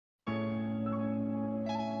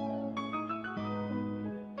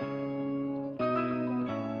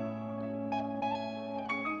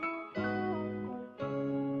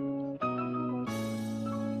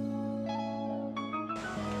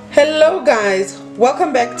Hello guys,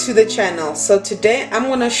 welcome back to the channel. So today I'm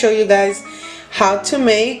gonna show you guys how to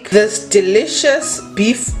make this delicious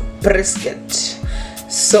beef brisket.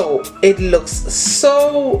 So it looks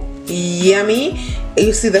so yummy.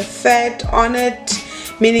 You see the fat on it,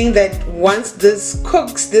 meaning that once this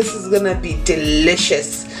cooks, this is gonna be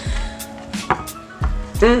delicious.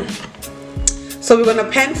 So we're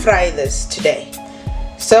gonna pan fry this today.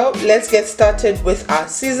 So let's get started with our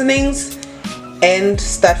seasonings and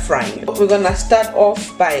start frying. We're gonna start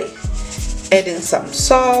off by adding some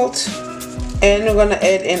salt, and we're gonna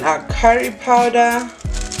add in our curry powder,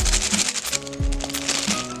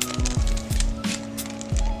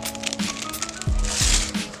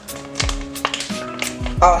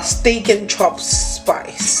 our steak and chops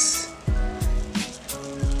spice,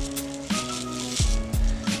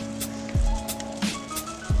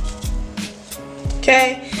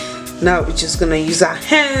 okay. Now we're just gonna use our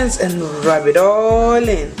hands and rub it all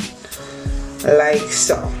in like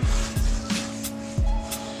so.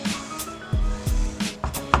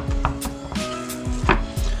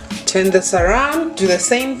 Turn this around, do the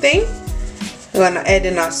same thing. We're gonna add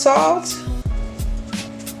in our salt,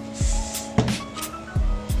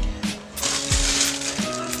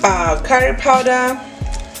 our curry powder,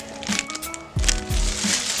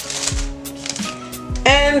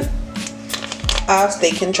 and our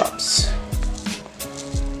steak and chops.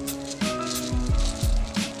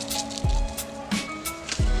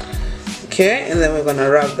 Okay, and then we're gonna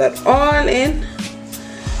rub that all in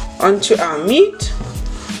onto our meat.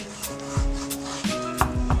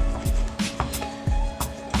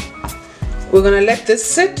 We're gonna let this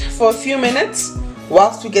sit for a few minutes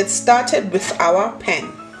whilst we get started with our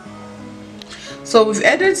pan. So we've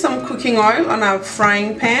added some cooking oil on our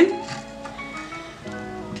frying pan,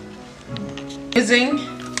 using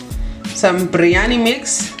some biryani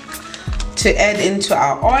mix to add into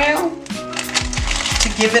our oil to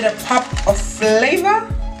give it a pop of flavor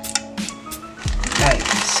like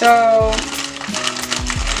so.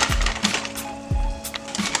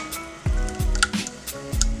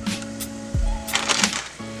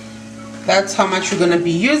 That's how much we're going to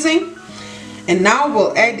be using. And now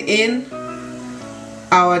we'll add in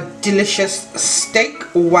our delicious steak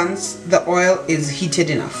once the oil is heated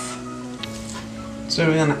enough. So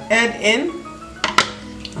we're gonna add in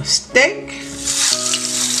a steak,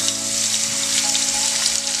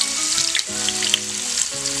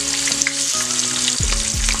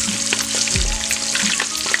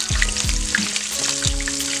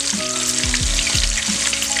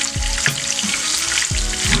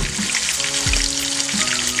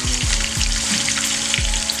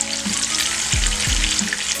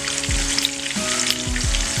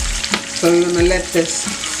 so we're gonna let this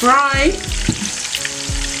fry.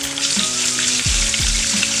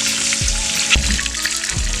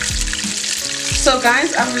 So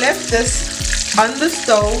guys, I've left this on the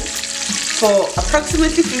stove for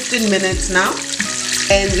approximately 15 minutes now,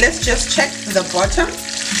 and let's just check the bottom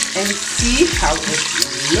and see how it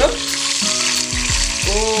looks.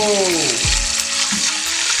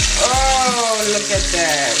 Oh, look at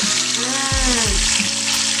that.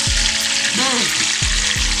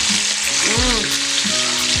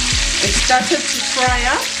 It started to fry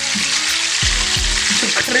up, to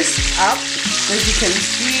crisp up. As you can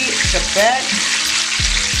see, the back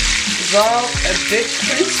is all a bit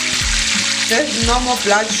crisp. There's no more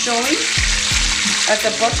blood showing at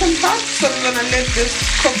the bottom part, so we're gonna let this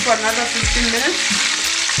cook for another 15 minutes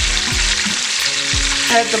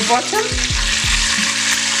at the bottom,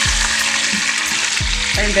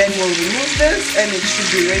 and then we'll remove this and it should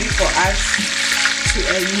be ready for us to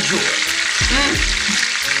enjoy.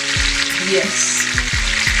 Yes,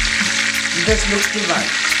 this looks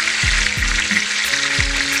divine.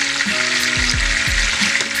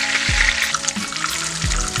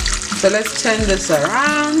 So let's turn this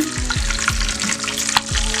around.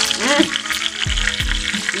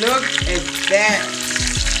 Look at that.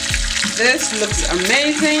 This looks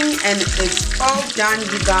amazing, and it's all done,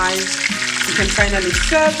 you guys. You can finally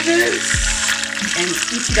serve this and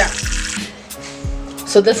eat it up.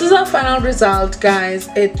 So this is our final result, guys.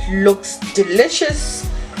 It looks delicious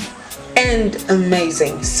and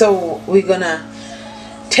amazing. So we're gonna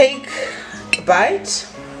take a bite.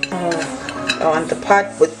 I want the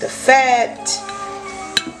part with the fat.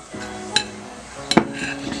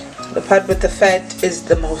 The part with the fat is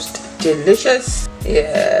the most delicious.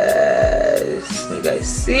 Yes, you guys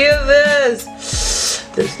see this?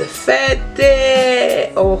 There's the fat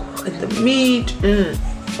there. Oh, and the meat.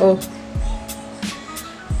 Oh,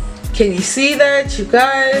 can you see that, you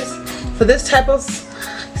guys? For this type of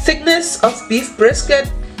thickness of beef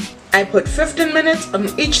brisket, I put 15 minutes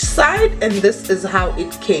on each side, and this is how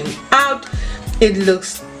it came out. It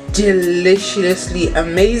looks deliciously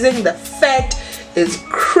amazing. The fat is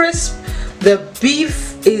crisp, the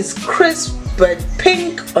beef is crisp but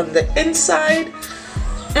pink on the inside.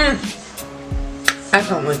 I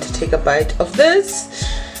can't wait to take a bite of this.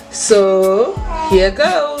 So here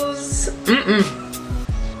goes.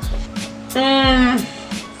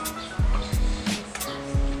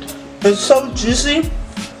 It's so juicy.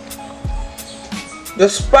 The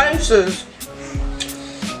spices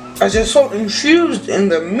are just so infused in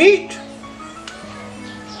the meat.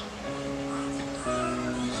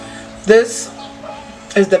 This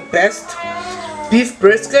is the best beef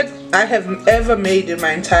brisket I have ever made in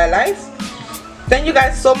my entire life. Thank you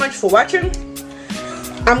guys so much for watching.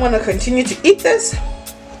 I'm gonna continue to eat this.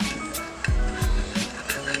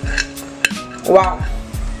 Wow.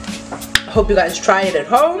 I hope you guys try it at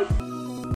home.